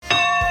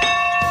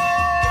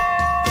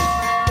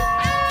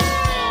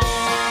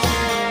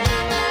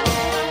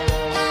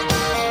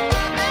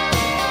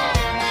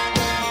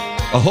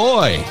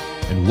Ahoy,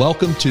 and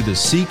welcome to the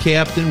Sea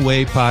Captain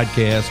Way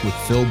podcast with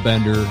Phil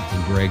Bender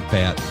and Greg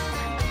Patton,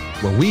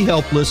 where we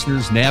help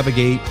listeners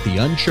navigate the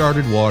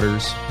uncharted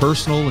waters,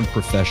 personal and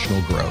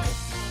professional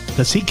growth.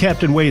 The Sea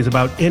Captain Way is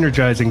about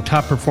energizing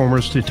top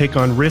performers to take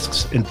on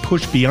risks and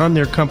push beyond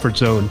their comfort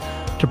zone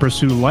to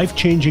pursue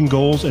life-changing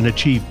goals and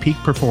achieve peak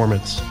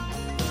performance.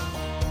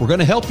 We're going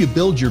to help you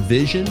build your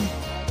vision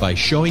by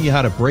showing you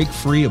how to break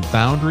free of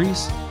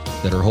boundaries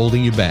that are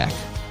holding you back.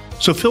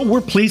 So, Phil, we're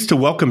pleased to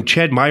welcome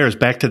Chad Myers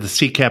back to the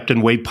Sea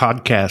Captain Way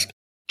podcast.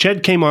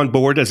 Chad came on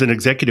board as an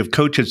executive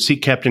coach at Sea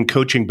Captain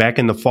Coaching back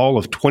in the fall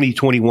of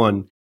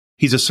 2021.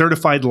 He's a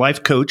certified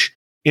life coach,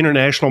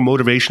 international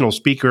motivational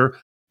speaker,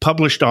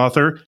 published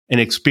author, and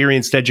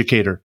experienced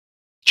educator.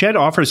 Chad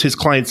offers his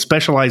clients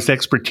specialized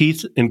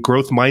expertise in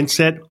growth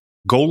mindset,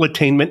 goal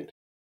attainment,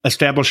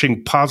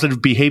 establishing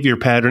positive behavior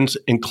patterns,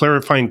 and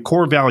clarifying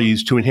core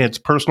values to enhance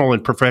personal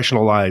and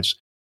professional lives.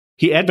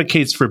 He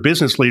advocates for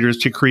business leaders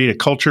to create a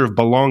culture of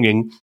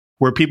belonging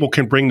where people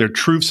can bring their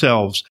true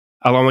selves,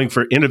 allowing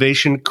for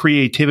innovation,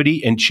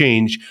 creativity, and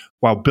change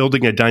while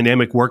building a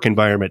dynamic work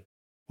environment.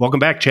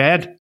 Welcome back,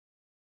 Chad.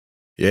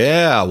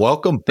 Yeah,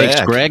 welcome back.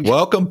 Thanks, Greg.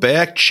 Welcome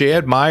back,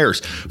 Chad Myers.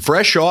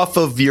 Fresh off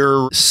of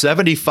your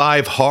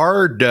 75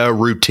 hard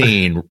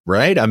routine,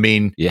 right? I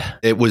mean, Yeah.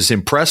 It was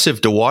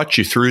impressive to watch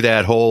you through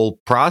that whole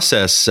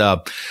process.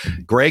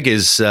 Greg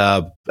is,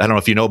 I don't know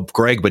if you know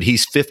Greg, but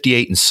he's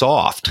 58 and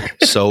soft,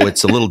 so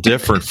it's a little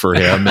different for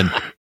him.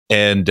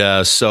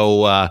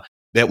 So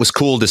that was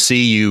cool to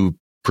see you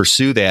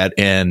pursue that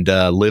and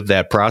live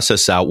that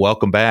process out.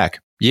 Welcome back.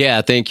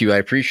 Yeah, thank you. I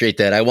appreciate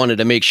that. I wanted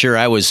to make sure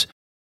I was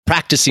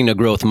practicing a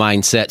growth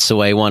mindset, so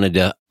I wanted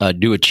to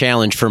do a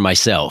challenge for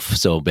myself.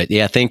 But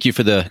yeah, thank you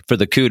for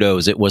the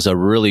kudos. It was a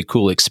really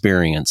cool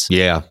experience.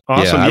 Yeah,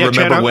 Awesome. Yeah, I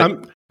remember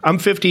Chad, I'm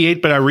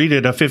 58, but I read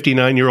at a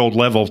 59-year-old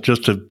level,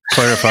 just to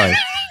clarify.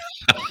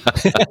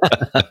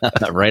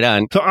 Right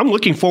on. So I'm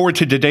looking forward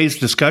to today's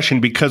discussion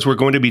because we're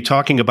going to be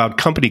talking about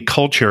company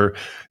culture.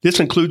 This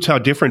includes how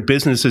different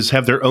businesses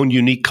have their own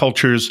unique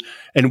cultures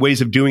and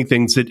ways of doing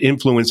things that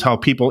influence how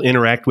people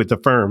interact with the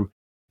firm.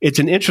 It's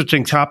an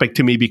interesting topic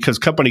to me because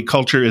company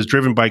culture is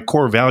driven by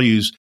core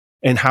values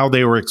and how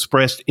they were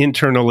expressed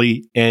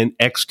internally and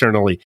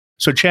externally.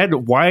 So,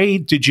 Chad, why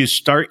did you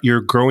start your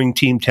Growing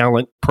Team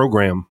Talent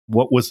program?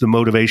 What was the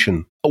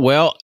motivation?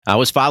 Well, I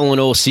was following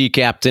old Sea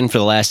Captain for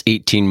the last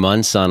 18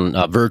 months on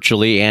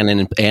virtually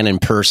and in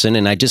person,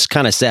 and I just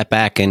kind of sat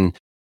back and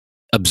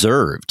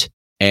observed.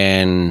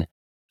 And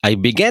I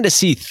began to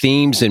see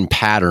themes and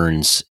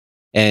patterns.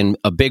 And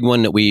a big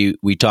one that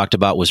we talked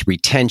about was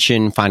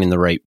retention, finding the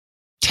right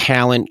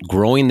talent,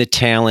 growing the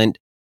talent.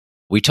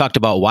 We talked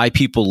about why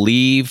people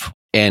leave,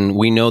 and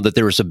we know that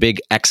there was a big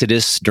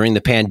exodus during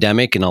the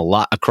pandemic and a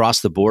lot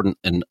across the board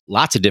and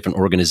lots of different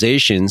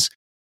organizations.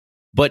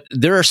 But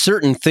there are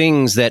certain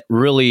things that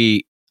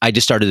really I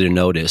just started to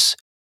notice.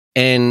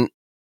 And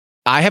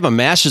I have a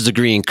master's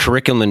degree in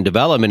curriculum and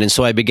development, and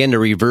so I began to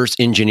reverse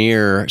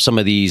engineer some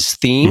of these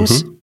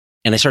themes,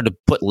 and I started to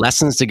put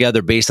lessons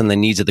together based on the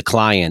needs of the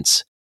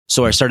clients.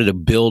 So I started to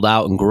build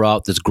out and grow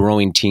out this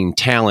growing team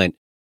talent.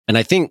 And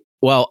I think,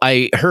 well,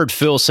 I heard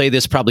Phil say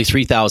this probably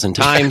 3,000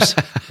 times.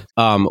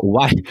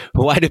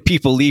 Why do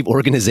people leave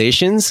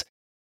organizations?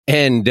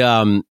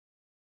 And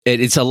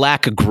it's a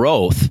lack of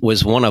growth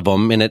was one of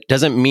them. And it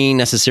doesn't mean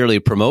necessarily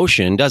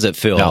promotion, does it,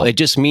 Phil? No. It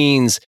just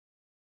means,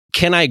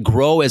 can I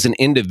grow as an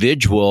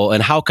individual,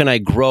 and how can I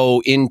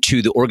grow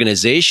into the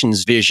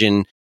organization's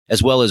vision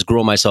as well as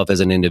grow myself as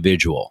an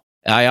individual?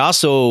 I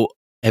also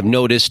have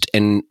noticed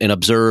and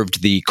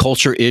observed the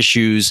culture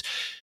issues.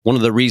 One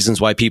of the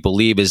reasons why people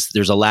leave is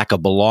there's a lack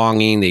of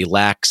belonging, they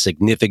lack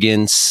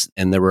significance,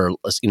 and there were,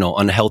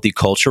 unhealthy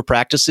culture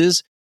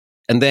practices.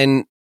 And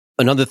then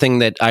another thing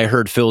that I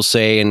heard Phil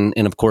say, and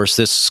of course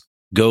this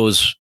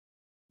goes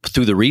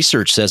through the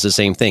research, says the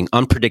same thing: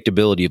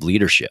 unpredictability of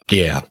leadership.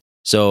 Yeah.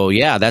 So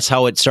yeah, that's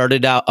how it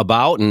started out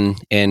about,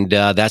 and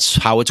that's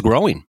how it's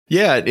growing.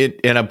 Yeah,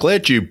 and I'm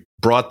glad you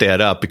brought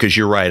that up because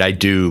you're right. I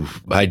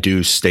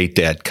do state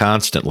that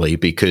constantly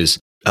because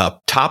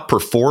top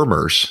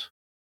performers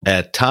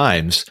at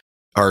times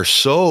are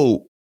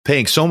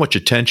paying so much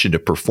attention to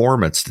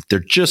performance that they're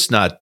just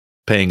not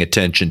paying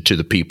attention to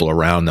the people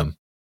around them.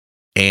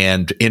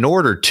 And in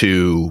order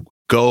to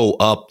go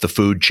up the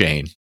food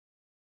chain,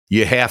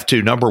 you have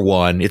to, number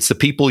one, it's the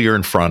people you're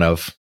in front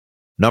of.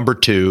 Number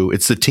two,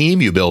 it's the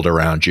team you build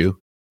around you.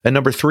 And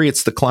number three,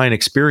 it's the client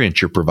experience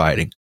you're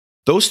providing.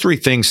 Those three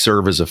things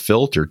serve as a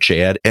filter,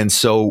 Chad. And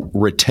so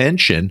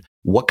retention,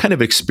 what kind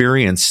of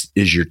experience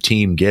is your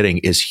team getting,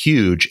 is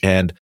huge.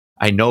 And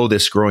I know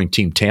this Growing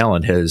Team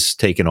Talent has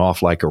taken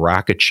off like a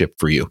rocket ship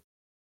for you.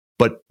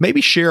 But maybe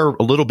share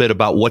a little bit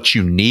about what's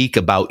unique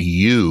about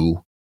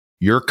you,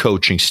 your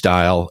coaching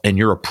style, and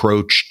your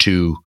approach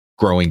to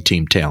growing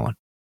team talent.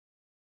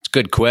 It's a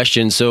good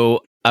question. So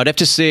I would have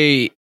to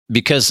say,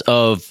 because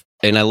of,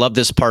 and I love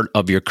this part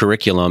of your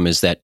curriculum,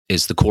 is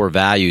the core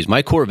values.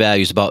 My core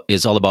values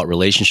is all about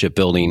relationship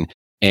building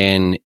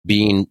and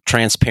being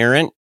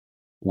transparent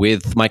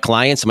with my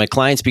clients, and my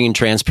clients being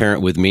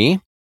transparent with me.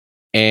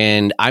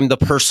 And I'm the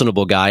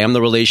personable guy. I'm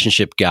the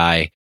relationship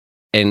guy.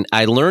 And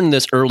I learned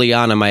this early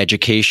on in my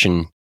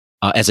education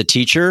as a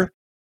teacher.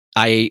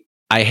 I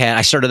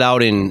started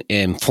out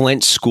in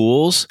Flint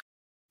schools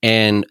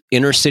and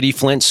inner city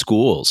Flint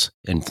schools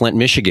in Flint,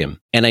 Michigan.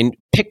 And I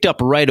picked up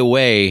right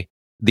away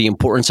the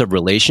importance of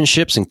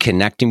relationships and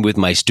connecting with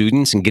my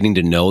students and getting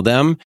to know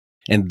them,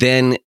 and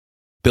then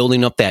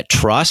building up that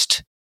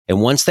trust.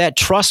 And once that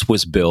trust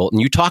was built,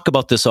 and you talk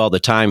about this all the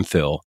time,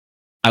 Phil,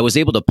 I was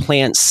able to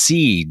plant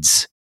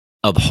seeds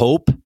of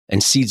hope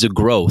and seeds of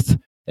growth.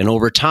 And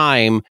over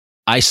time,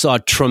 I saw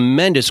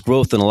tremendous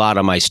growth in a lot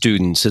of my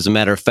students. As a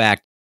matter of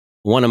fact,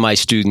 one of my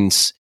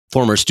students,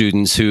 former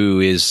students, who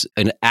is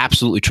an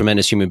absolutely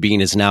tremendous human being,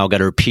 has now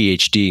got her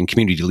PhD in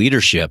community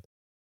leadership.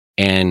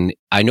 And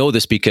I know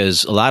this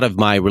because a lot of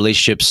my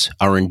relationships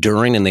are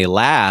enduring and they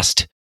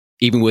last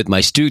even with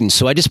my students.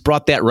 So I just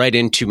brought that right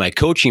into my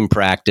coaching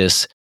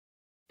practice.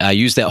 I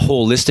use that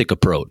holistic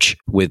approach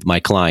with my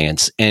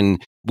clients.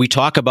 And we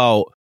talk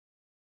about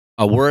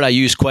a word I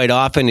use quite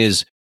often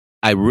is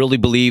I really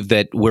believe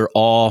that we're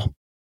all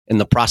in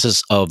the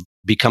process of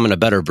becoming a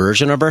better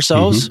version of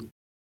ourselves. Mm-hmm.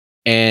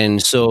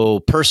 And so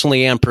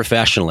personally and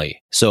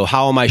professionally. So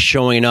how am I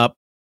showing up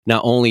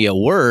not only at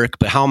work,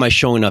 but how am I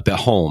showing up at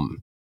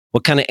home?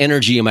 What kind of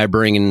energy am I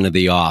bringing into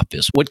the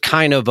office? What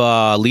kind of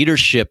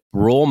leadership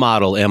role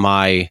model am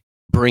I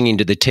bringing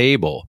to the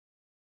table?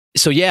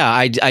 So yeah,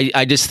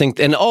 I just think,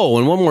 and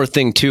one more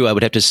thing too, I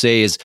would have to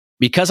say is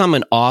because I'm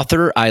an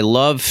author, I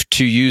love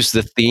to use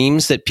the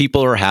themes that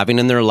people are having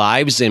in their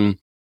lives,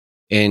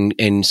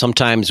 and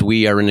sometimes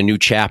we are in a new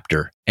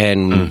chapter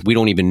and we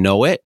don't even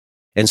know it.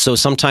 And so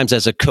sometimes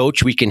as a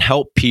coach, we can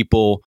help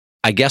people,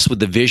 I guess, with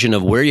the vision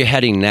of where you're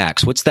heading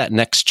next. What's that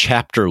next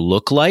chapter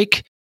look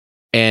like?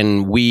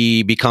 And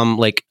we become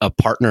like a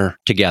partner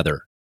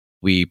together.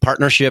 We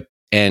partnership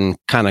and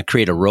kind of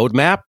create a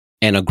roadmap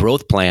and a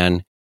growth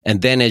plan.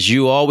 And then, as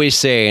you always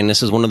say, and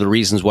this is one of the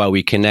reasons why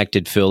we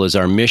connected, Phil, is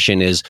our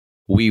mission is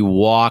we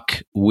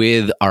walk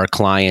with our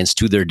clients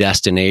to their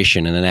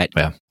destination. And then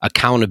that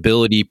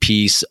accountability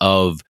piece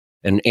of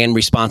and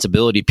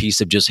responsibility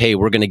piece of just, hey,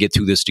 we're going to get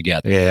through this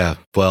together. Yeah.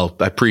 Well,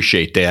 I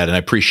appreciate that. And I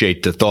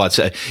appreciate the thoughts.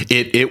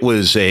 It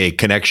was a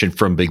connection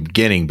from the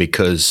beginning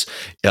because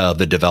of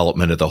the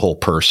development of the whole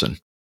person.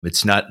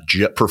 It's not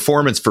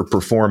performance for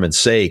performance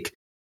sake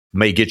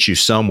may get you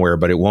somewhere,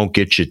 but it won't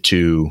get you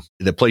to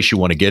the place you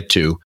want to get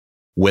to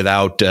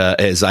without,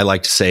 as I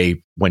like to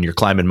say, when you're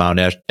climbing Mount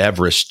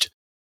Everest,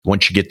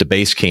 once you get to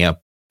base camp,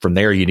 from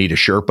there, you need a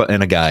Sherpa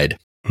and a guide.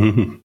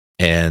 Mm-hmm.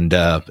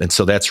 And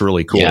so that's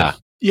really cool.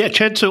 Yeah,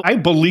 Chad, so I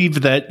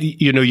believe that,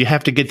 you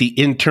have to get the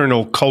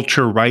internal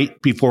culture right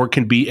before it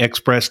can be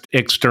expressed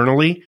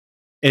externally.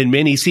 And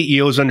many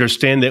CEOs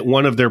understand that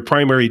one of their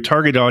primary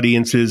target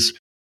audiences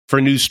for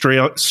new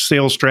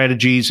sales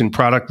strategies and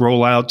product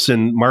rollouts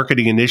and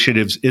marketing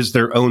initiatives is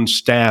their own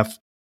staff,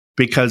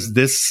 because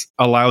this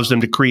allows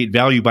them to create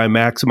value by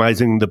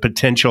maximizing the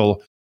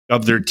potential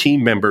of their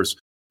team members.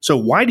 So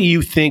why do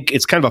you think,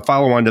 it's kind of a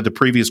follow-on to the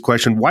previous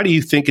question, why do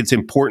you think it's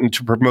important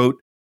to promote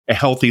a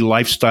healthy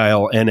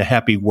lifestyle and a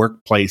happy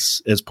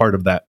workplace as part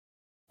of that?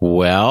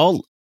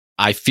 Well,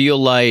 I feel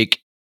like,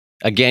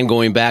 again,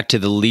 going back to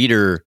the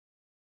leader,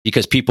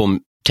 because people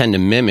tend to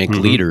mimic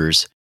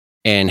leaders,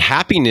 and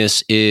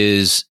happiness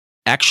is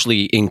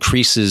actually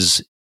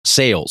increases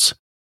sales.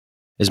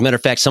 As a matter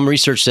of fact, some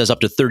research says up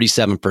to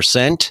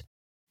 37%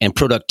 and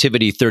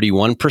productivity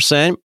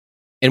 31%.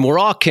 And we're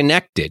all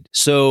connected.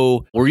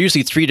 So we're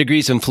usually 3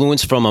 degrees of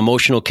influence from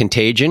emotional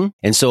contagion.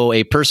 And so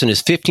a person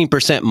is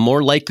 15%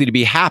 more likely to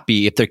be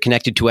happy if they're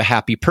connected to a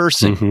happy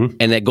person. Mm-hmm.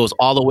 And that goes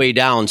all the way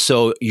down.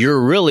 So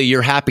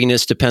your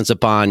happiness depends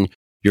upon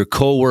your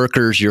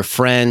coworkers, your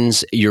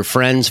friends'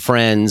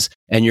 friends,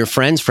 and your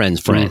friends'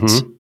 friends'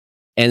 friends. Mm-hmm.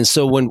 And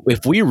so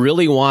if we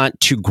really want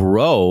to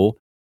grow,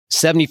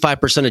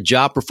 75% of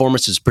job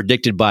performance is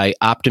predicted by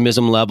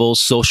optimism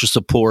levels, social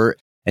support,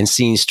 and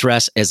seeing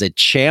stress as a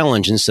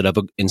challenge instead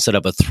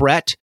of a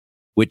threat,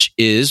 which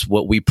is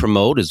what we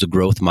promote as a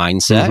growth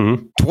mindset.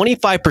 Mm-hmm.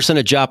 25%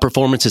 of job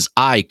performance is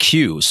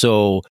IQ.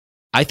 So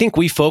I think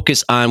we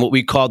focus on what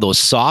we call those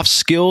soft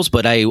skills,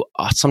 but I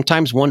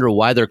sometimes wonder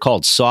why they're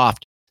called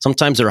soft.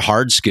 Sometimes they're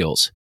hard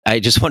skills. I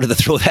just wanted to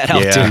throw that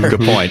out there. Good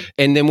point.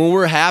 And then when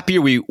we're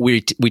happier,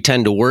 we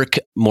tend to work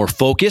more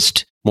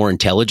focused, more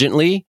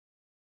intelligently.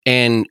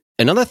 And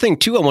another thing,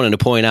 too, I wanted to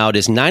point out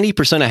is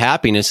 90% of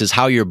happiness is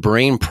how your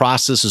brain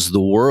processes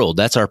the world.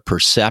 That's our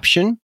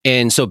perception.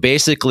 And so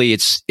basically,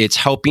 it's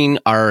helping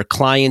our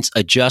clients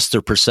adjust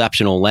their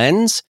perceptional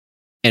lens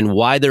and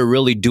why they're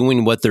really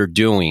doing what they're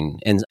doing.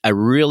 And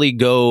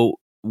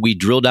we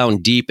drill down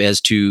deep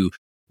as to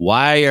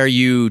why are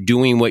you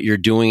doing what you're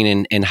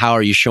doing and how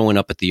are you showing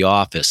up at the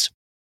office?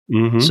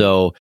 Mm-hmm.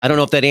 So I don't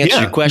know if that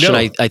answers your question.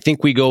 No. I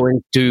think we go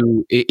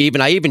into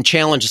I even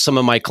challenge some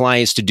of my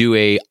clients to do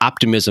a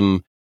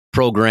optimism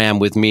program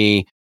with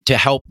me to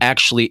help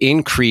actually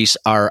increase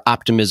our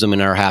optimism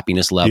and our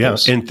happiness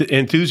levels. Yeah,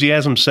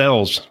 enthusiasm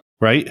sells,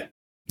 right?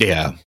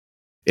 Yeah.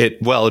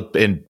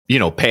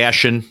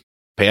 Passion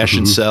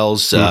Mm-hmm.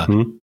 sells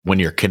when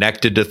you're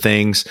connected to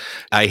things.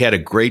 I had a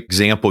great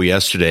example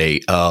yesterday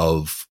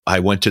of I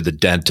went to the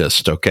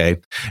dentist. Okay.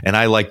 And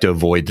I like to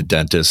avoid the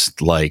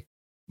dentist like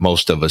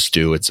most of us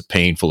do. It's a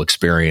painful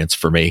experience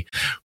for me,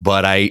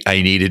 but I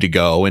needed to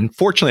go. And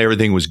fortunately,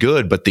 everything was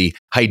good. But the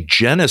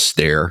hygienist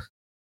there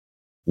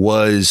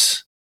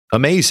was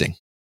amazing.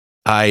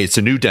 It's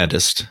a new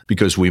dentist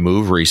because we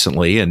moved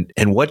recently. And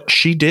what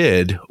she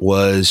did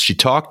was she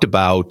talked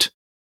about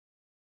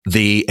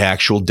the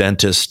actual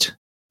dentist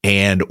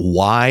and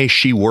why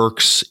she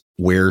works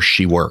where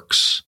she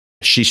works.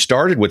 She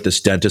started with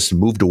this dentist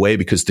and moved away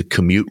because the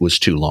commute was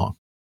too long.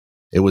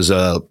 It was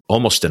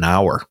almost an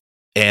hour,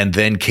 and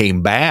then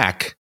came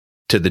back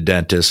to the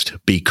dentist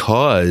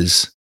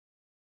because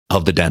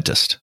of the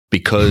dentist,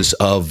 because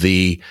of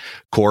the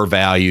core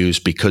values,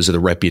 because of the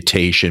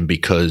reputation,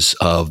 because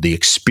of the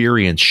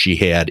experience she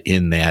had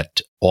in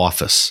that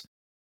office.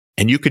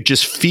 And you could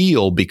just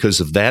feel, because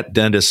of that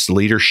dentist's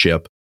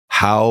leadership,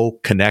 how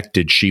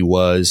connected she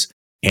was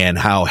and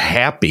how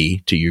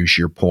happy, to use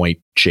your point,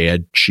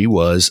 Chad, she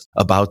was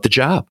about the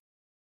job.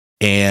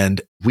 And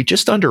we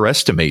just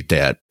underestimate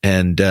that.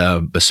 And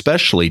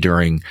especially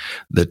during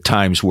the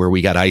times where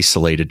we got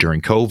isolated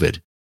during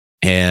COVID.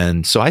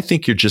 And so I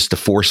think you're just a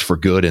force for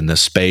good in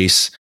this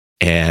space,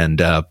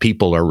 and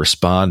people are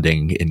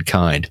responding in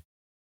kind.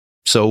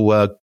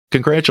 So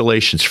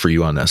congratulations for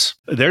you on this.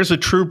 There's a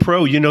true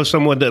pro. You know,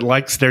 someone that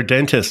likes their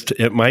dentist.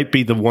 It might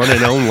be the one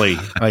and only,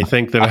 I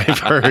think, that I've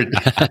heard.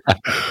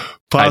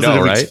 Positive, I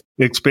know, right?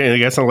 Experience, I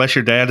guess, unless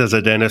your dad is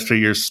a dentist or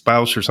your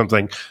spouse or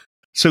something.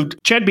 So,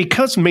 Chad,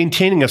 because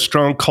maintaining a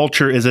strong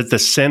culture is at the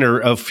center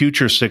of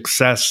future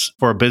success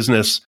for a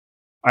business,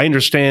 I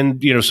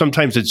understand,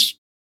 sometimes it's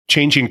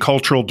changing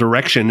cultural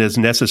direction is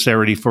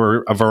necessary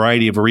for a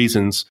variety of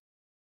reasons.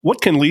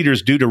 What can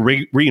leaders do to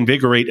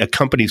reinvigorate a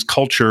company's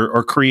culture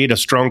or create a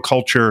strong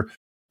culture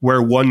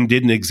where one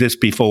didn't exist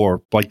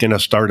before, like in a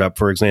startup,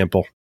 for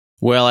example?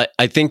 Well,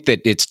 I think that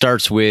it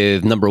starts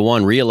with, number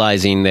one,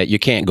 realizing that you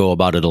can't go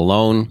about it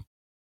alone.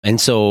 And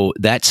so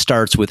that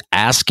starts with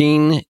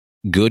asking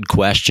good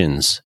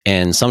questions.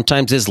 And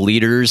sometimes as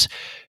leaders,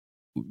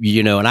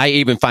 and I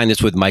even find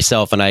this with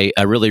myself, and I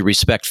really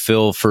respect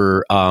Phil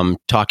for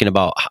talking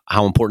about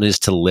how important it is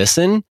to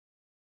listen.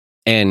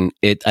 And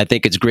I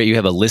think it's great you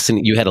had a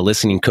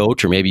listening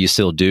coach, or maybe you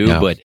still do,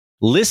 but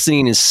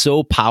listening is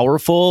so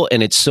powerful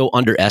and it's so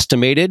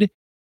underestimated.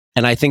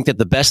 And I think that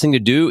the best thing to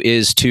do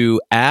is to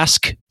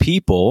ask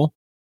people,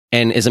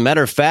 and as a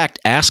matter of fact,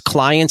 ask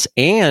clients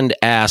and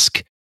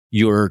ask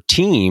your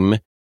team,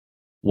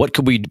 what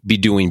could we be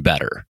doing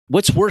better?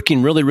 What's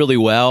working really, really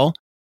well?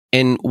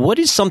 And what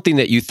is something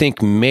that you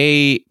think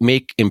may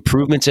make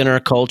improvements in our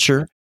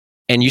culture?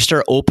 And you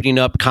start opening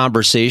up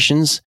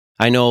conversations.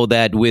 I know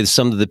that with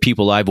some of the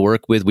people I've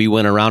worked with, we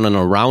went around on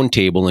a round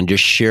table and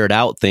just shared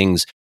out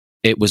things.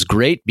 It was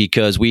great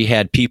because we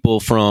had people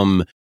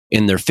from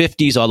in their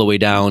 50s all the way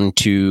down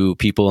to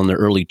people in their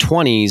early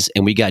 20s,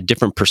 and we got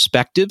different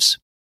perspectives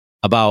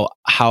about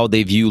how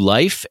they view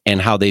life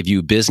and how they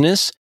view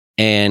business.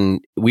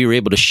 And we were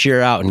able to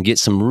share out and get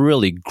some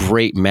really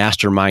great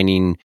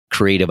masterminding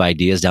creative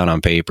ideas down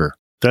on paper.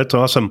 That's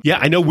awesome. Yeah,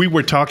 I know we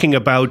were talking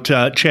about,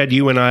 Chad,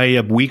 you and I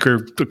a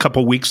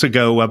couple weeks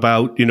ago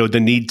about, the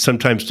need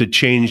sometimes to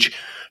change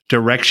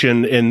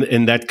direction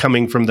and that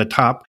coming from the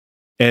top,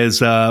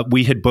 as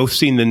we had both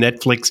seen the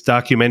Netflix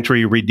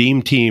documentary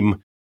Redeem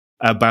Team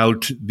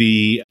about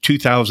the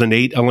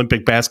 2008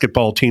 Olympic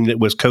basketball team that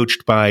was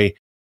coached by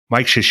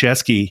Mike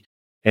Krzyzewski,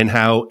 and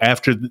how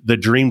after the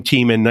Dream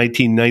Team in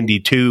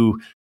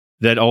 1992,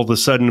 that all of a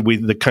sudden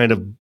the kind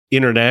of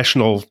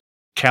international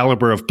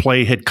caliber of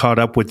play had caught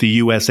up with the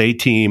USA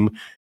team,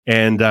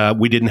 and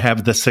we didn't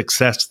have the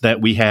success that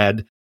we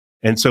had.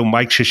 And so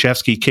Mike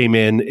Krzyzewski came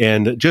in,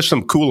 and just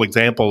some cool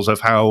examples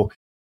of how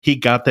he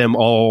got them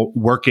all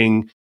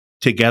working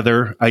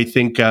together. I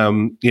think,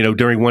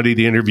 during one of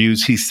the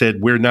interviews, he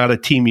said, "We're not a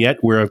team yet.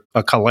 We're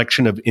a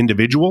collection of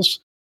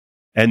individuals."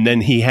 And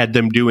then he had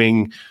them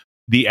doing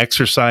the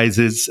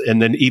exercises and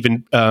then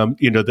even,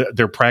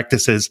 their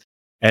practices.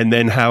 And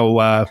then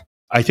how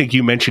I think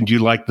you mentioned you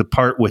liked the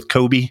part with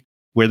Kobe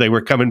where they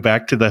were coming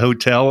back to the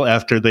hotel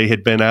after they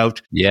had been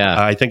out. Yeah.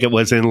 I think it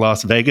was in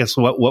Las Vegas.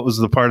 What was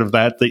the part of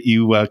that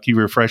you can you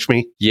refresh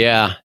me?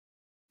 Yeah.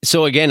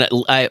 So again,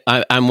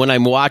 I'm when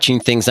I'm watching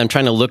things, I'm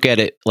trying to look at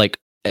it like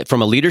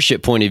from a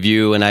leadership point of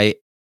view. And I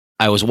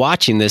was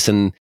watching this,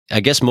 and I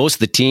guess most of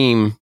the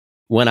team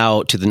went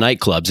out to the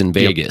nightclubs in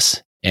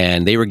Vegas,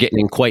 and they were getting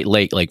in quite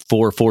late, like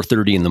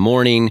 4:30 in the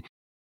morning.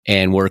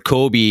 And where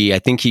Kobe, I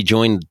think he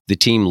joined the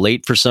team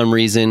late for some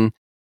reason,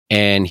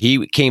 and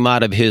he came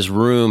out of his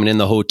room and in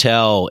the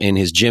hotel in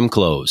his gym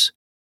clothes,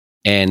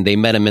 and they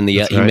met him he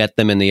met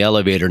them in the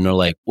elevator, and they're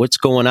like, "What's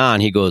going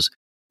on?" He goes,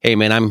 "Hey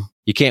man,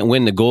 you can't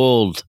win the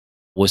gold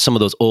with some of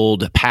those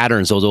old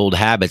patterns, those old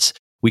habits.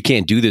 We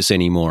can't do this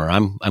anymore.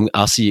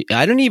 I'll see."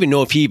 I don't even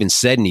know if he even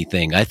said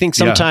anything. I think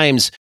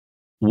sometimes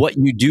what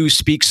you do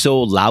speaks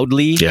so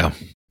loudly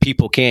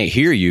people can't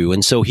hear you.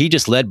 And so he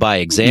just led by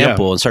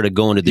example and started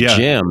going to the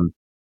gym.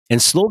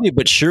 And slowly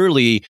but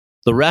surely,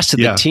 the rest of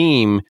the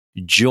team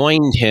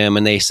joined him,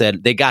 and they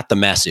said they got the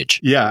message.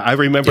 Yeah, I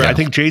remember. I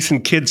think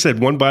Jason Kidd said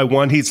one by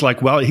one, he's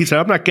like, well, he said,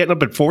 I'm not getting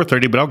up at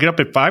 4:30, but I'll get up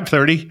at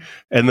 5:30.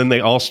 And then they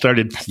all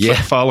started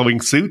following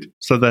suit.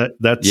 So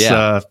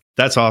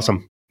that's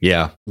awesome.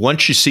 Yeah.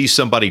 Once you see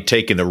somebody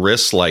taking a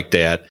risk like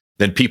that,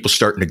 then people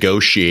start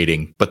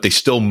negotiating, but they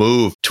still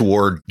move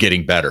toward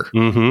getting better.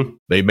 Mm-hmm.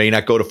 They may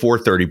not go to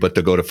 4:30, but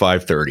they'll go to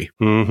 5:30.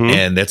 Mm-hmm.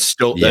 And that's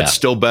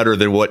still better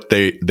than what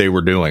they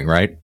were doing,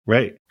 right?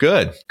 Right.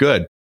 Good.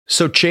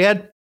 So,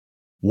 Chad,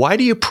 why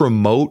do you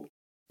promote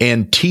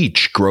and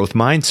teach growth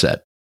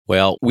mindset?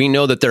 Well, we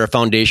know that there are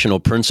foundational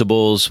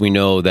principles. We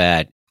know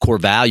that core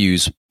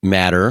values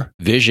matter,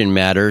 vision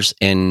matters,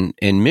 and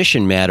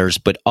mission matters,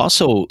 but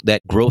also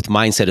that growth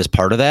mindset is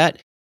part of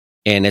that.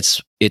 And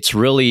it's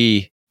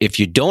really, if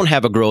you don't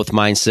have a growth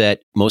mindset,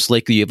 most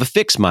likely you have a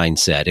fixed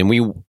mindset.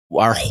 And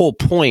our whole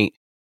point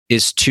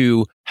is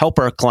to help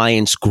our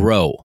clients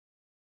grow.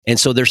 And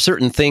so there's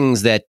certain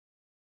things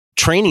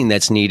training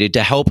that's needed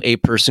to help a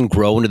person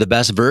grow into the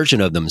best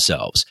version of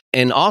themselves.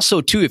 And also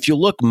too, if you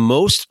look,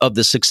 most of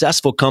the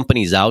successful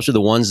companies out there,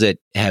 the ones that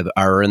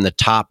are in the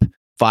top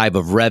 5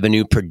 of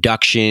revenue,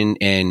 production,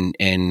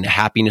 and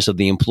happiness of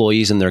the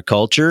employees and their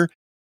culture,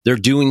 they're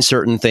doing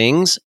certain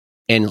things.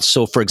 And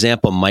so, for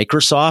example,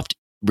 Microsoft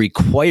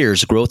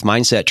requires growth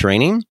mindset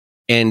training,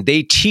 and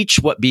they teach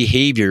what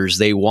behaviors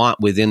they want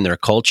within their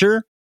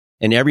culture,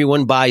 and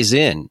everyone buys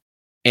in.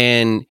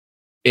 And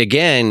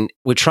again,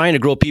 we're trying to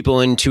grow people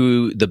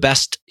into the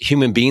best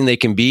human being they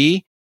can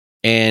be,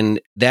 and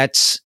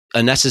that's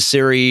a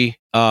necessary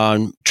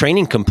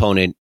training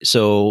component.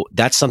 So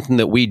that's something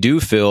that we do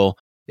feel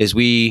is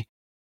we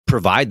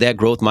provide that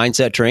growth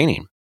mindset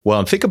training. Well,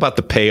 and think about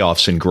the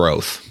payoffs in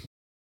growth.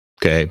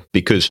 Okay.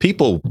 Because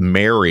people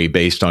marry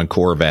based on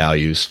core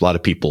values. A lot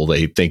of people,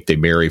 they think they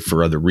marry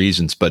for other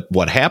reasons, but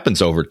what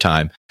happens over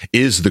time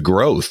is the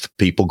growth.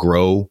 People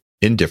grow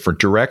in different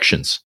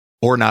directions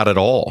or not at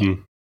all.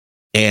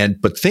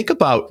 But think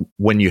about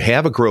when you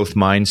have a growth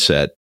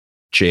mindset,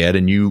 Chad,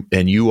 and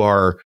you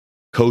are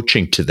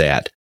coaching to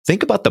that.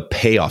 Think about the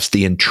payoffs,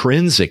 the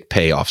intrinsic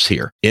payoffs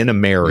here in a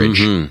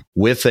marriage,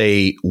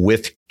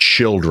 with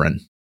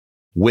children,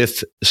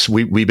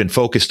 we've been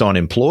focused on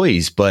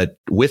employees, but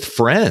with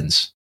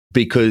friends,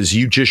 because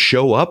you just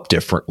show up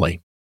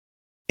differently.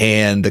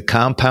 And the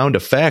compound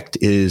effect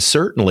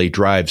certainly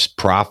drives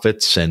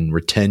profits and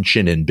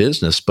retention in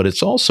business, but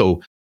it's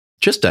also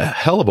just a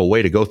hell of a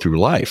way to go through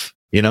life,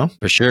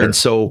 For sure. And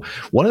so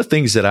one of the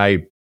things that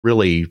I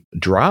really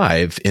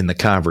drive in the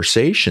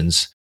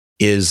conversations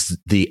is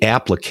the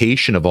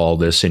application of all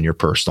this in your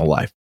personal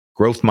life.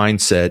 Growth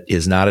mindset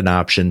is not an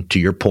option. To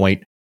your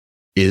point,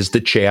 is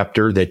the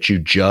chapter that you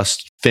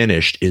just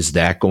finished, is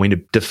that going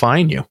to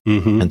define you?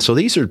 Mm-hmm. And so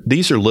these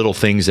are little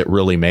things that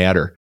really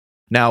matter.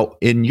 Now,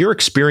 in your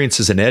experience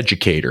as an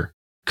educator,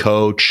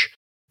 coach,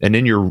 and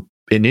in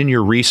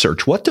your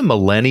research, what do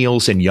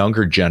millennials and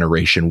younger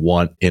generation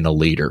want in a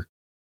leader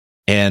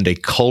and a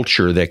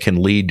culture that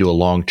can lead to a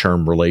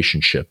long-term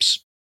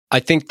relationships? I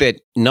think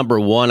that number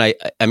one,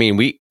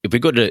 if we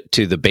go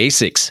to the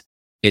basics,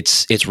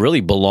 it's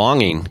really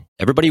belonging.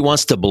 Everybody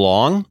wants to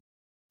belong.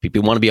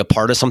 People want to be a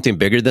part of something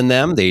bigger than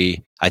them. The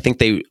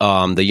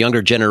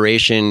younger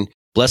generation,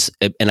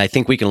 and I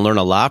think we can learn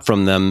a lot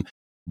from them.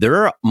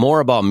 They're more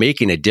about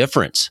making a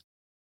difference.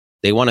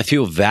 They want to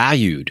feel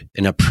valued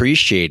and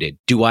appreciated.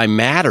 Do I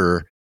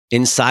matter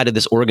inside of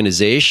this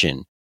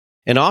organization?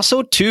 And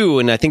also too,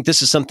 and I think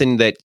this is something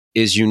that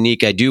is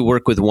unique. I do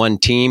work with one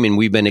team, and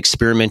we've been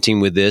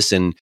experimenting with this,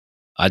 and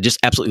I just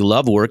absolutely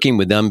love working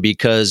with them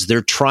because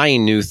they're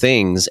trying new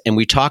things. And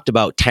we talked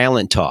about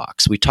talent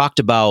talks. We talked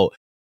about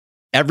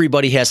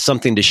everybody has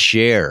something to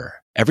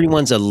share.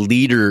 Everyone's a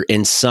leader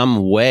in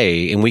some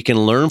way, and we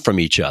can learn from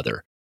each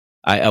other.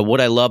 What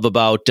I love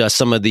about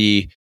some of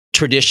the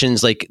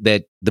traditions like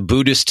that, the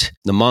Buddhist,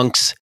 the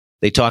monks,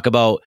 they talk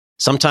about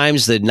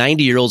sometimes the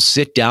 90-year-olds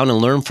sit down and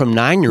learn from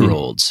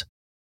 9-year-olds.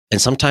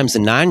 And sometimes the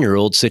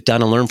 9-year-olds sit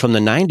down and learn from the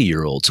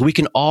 90-year-olds.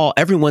 So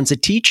everyone's a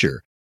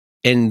teacher.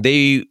 And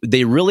they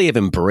really have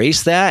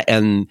embraced that.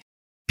 And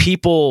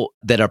people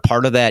that are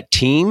part of that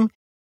team,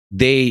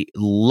 they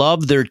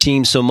love their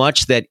team so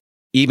much that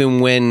even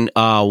when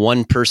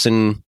one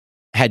person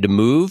had to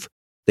move,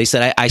 they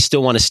said, I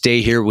still want to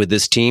stay here with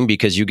this team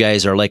because you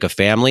guys are like a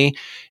family.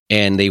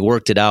 And they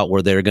worked it out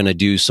where they're going to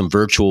do some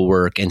virtual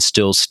work and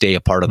still stay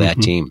a part of that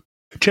team.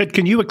 Chet,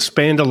 can you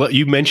expand a little?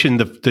 You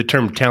mentioned the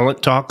term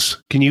talent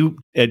talks. Can you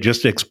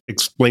just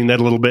explain that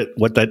a little bit,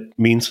 what that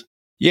means?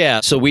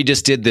 Yeah. So we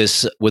just did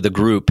this with a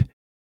group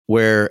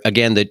where,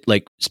 again,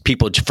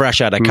 people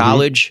fresh out of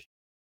college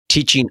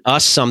teaching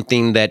us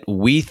something that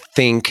we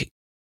think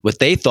what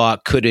they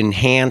thought could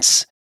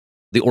enhance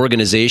the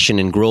organization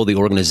and grow the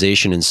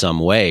organization in some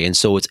way. And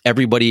so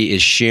everybody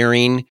is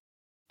sharing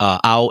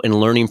out and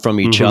learning from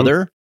each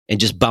other and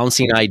just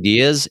bouncing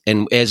ideas.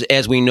 And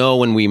as we know,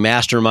 when we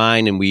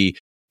mastermind and we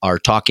are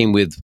talking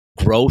with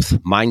growth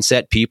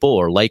mindset people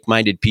or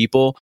like-minded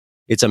people,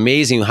 it's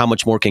amazing how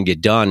much more can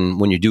get done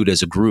when you do it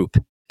as a group.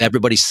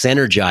 Everybody's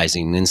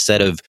synergizing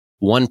instead of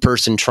one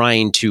person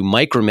trying to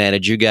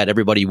micromanage. You got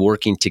everybody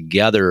working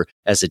together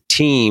as a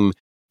team,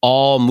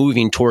 all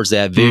moving towards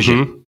that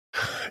vision. Mm-hmm.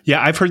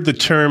 Yeah, I've heard the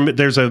term.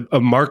 There's a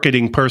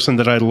marketing person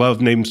that I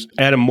love named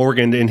Adam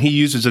Morgan, and he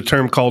uses a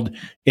term called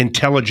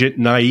intelligent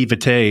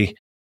naivete,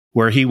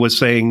 where he was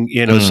saying,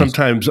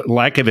 sometimes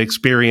lack of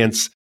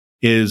experience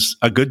is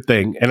a good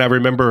thing. And I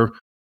remember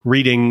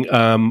reading,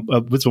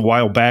 it was a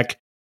while back,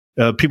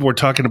 people were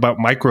talking about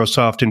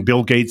Microsoft and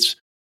Bill Gates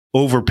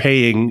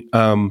overpaying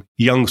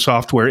young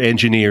software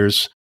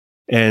engineers.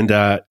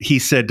 And he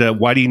said,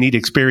 why do you need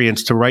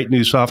experience to write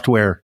new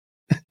software?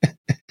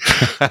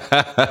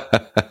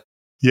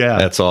 Yeah.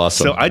 That's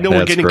awesome. So I know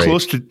we're getting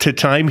close to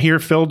time here,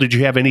 Phil. Did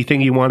you have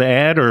anything you want to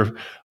add or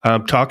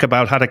talk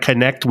about how to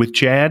connect with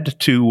Chad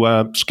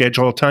to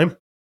schedule a time?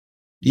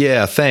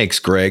 Yeah, thanks,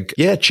 Greg.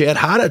 Yeah, Chad,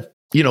 now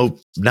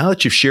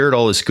that you've shared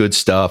all this good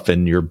stuff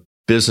and your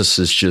business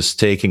is just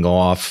taking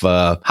off,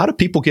 how do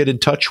people get in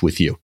touch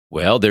with you?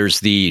 Well,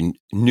 there's the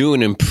new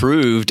and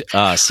improved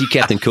Sea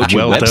Captain Coaching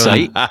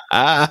website.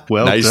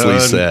 Nicely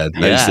said.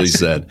 Nicely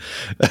said.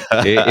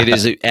 It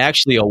is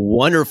actually a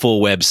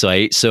wonderful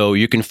website. So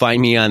you can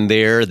find me on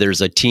there. There's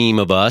a team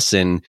of us.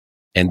 And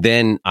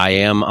then I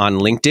am on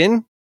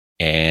LinkedIn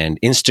and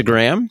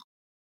Instagram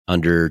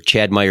under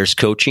Chad Myers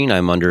Coaching.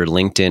 I'm under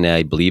LinkedIn,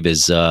 I believe,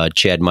 is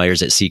Chad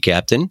Myers at Sea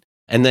Captain.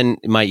 And then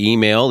my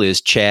email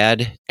is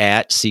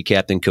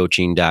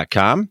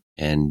chad@seacaptaincoaching.com.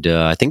 And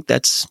I think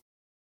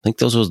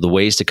those were the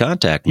ways to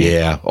contact me.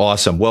 Yeah,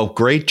 awesome. Well,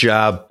 great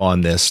job on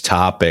this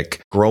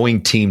topic.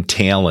 Growing team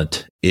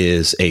talent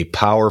is a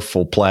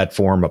powerful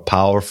platform, a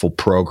powerful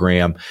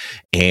program,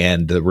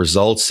 and the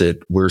results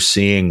that we're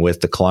seeing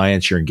with the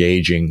clients you're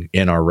engaging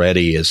in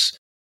already is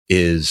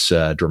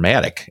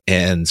dramatic.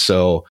 And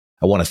so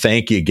I want to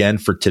thank you again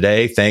for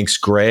today. Thanks,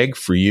 Greg,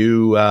 for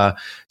you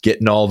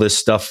getting all this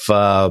stuff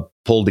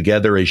pulled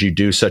together as you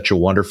do such a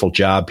wonderful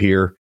job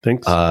here.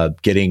 Thanks.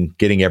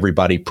 Getting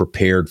everybody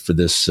prepared for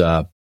this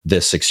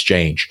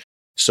exchange.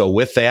 So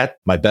with that,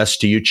 my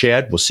best to you,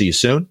 Chad. We'll see you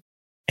soon.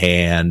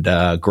 And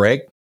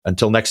Greg,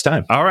 until next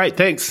time. All right.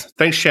 Thanks.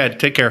 Thanks, Chad.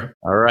 Take care.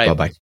 All right.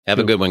 Bye-bye. Have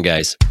a good one,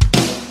 guys.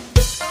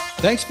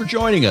 Thanks for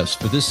joining us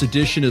for this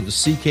edition of the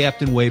Sea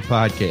Captain Way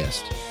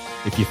podcast.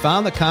 If you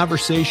found the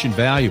conversation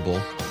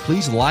valuable,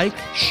 please like,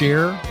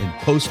 share, and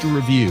post a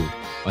review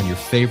on your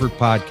favorite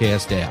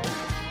podcast app.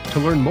 To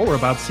learn more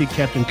about Sea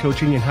Captain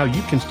Coaching and how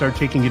you can start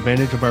taking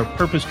advantage of our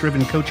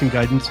purpose-driven coaching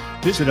guidance,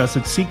 visit us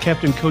at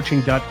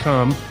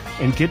seacaptaincoaching.com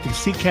and get the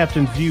Sea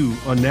Captain view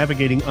on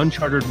navigating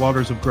uncharted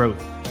waters of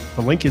growth.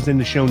 The link is in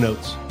the show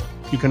notes.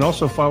 You can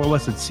also follow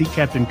us at Sea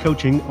Captain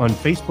Coaching on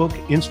Facebook,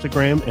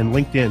 Instagram, and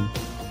LinkedIn.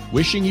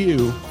 Wishing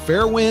you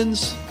fair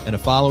winds and a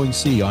following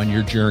sea on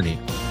your journey.